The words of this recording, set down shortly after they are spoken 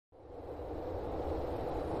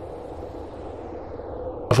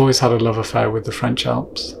I've always had a love affair with the French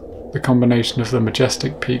Alps. The combination of the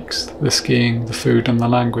majestic peaks, the skiing, the food and the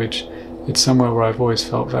language, it's somewhere where I've always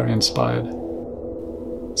felt very inspired.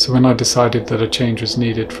 So when I decided that a change was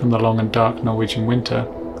needed from the long and dark Norwegian winter,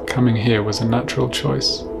 coming here was a natural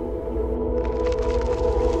choice.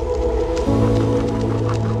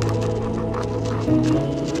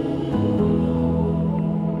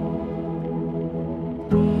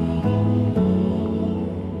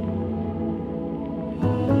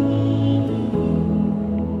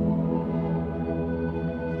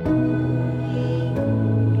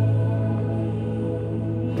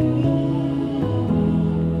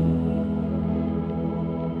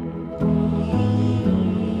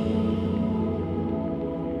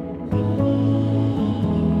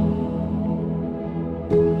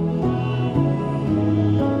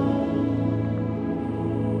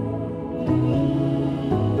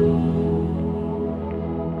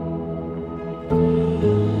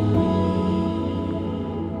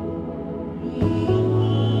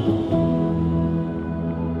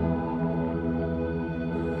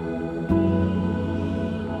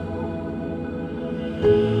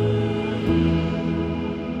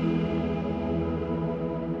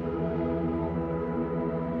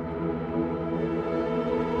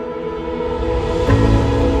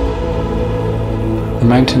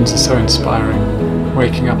 The mountains are so inspiring.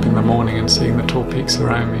 Waking up in the morning and seeing the tall peaks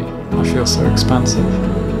around me, I feel so expansive.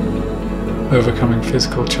 Overcoming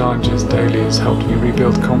physical challenges daily has helped me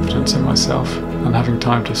rebuild confidence in myself, and having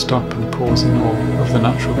time to stop and pause in awe of the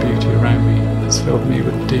natural beauty around me has filled me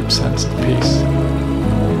with a deep sense of peace.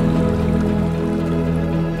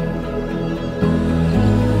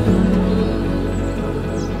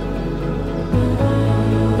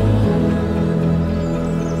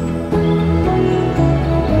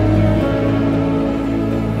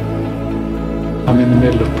 I'm in the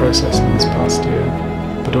middle of processing this past year,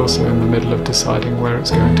 but also in the middle of deciding where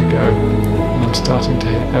it's going to go, and I'm starting to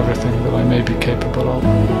hit everything that I may be capable of.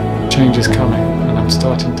 Change is coming, and I'm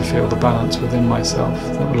starting to feel the balance within myself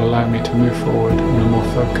that will allow me to move forward in a more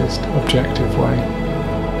focused, objective way.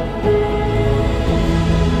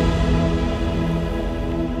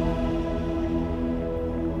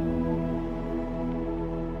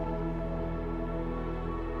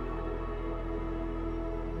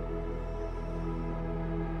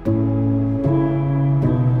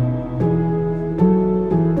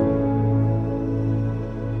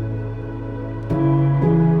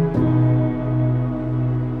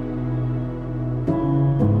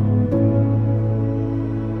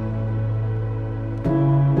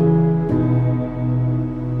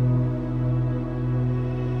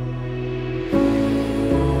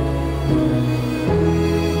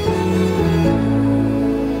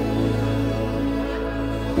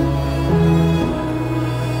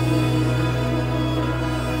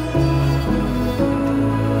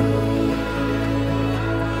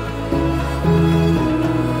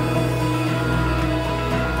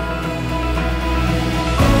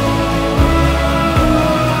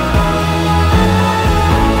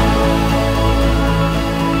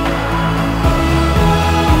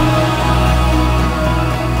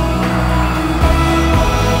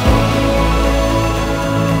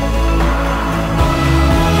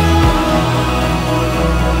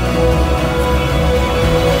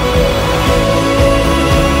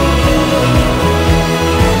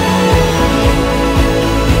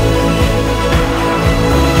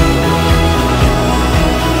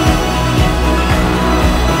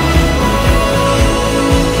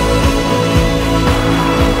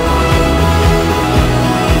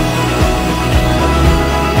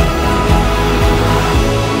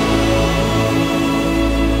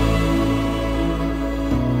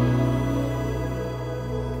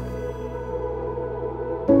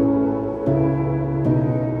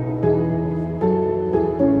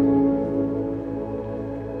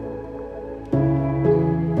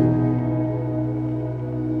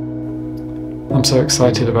 I'm so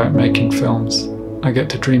excited about making films. I get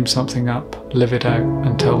to dream something up, live it out,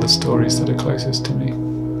 and tell the stories that are closest to me.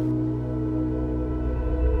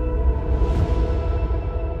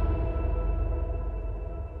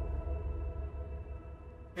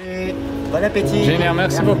 Bon appétit. Génial,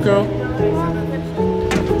 merci beaucoup.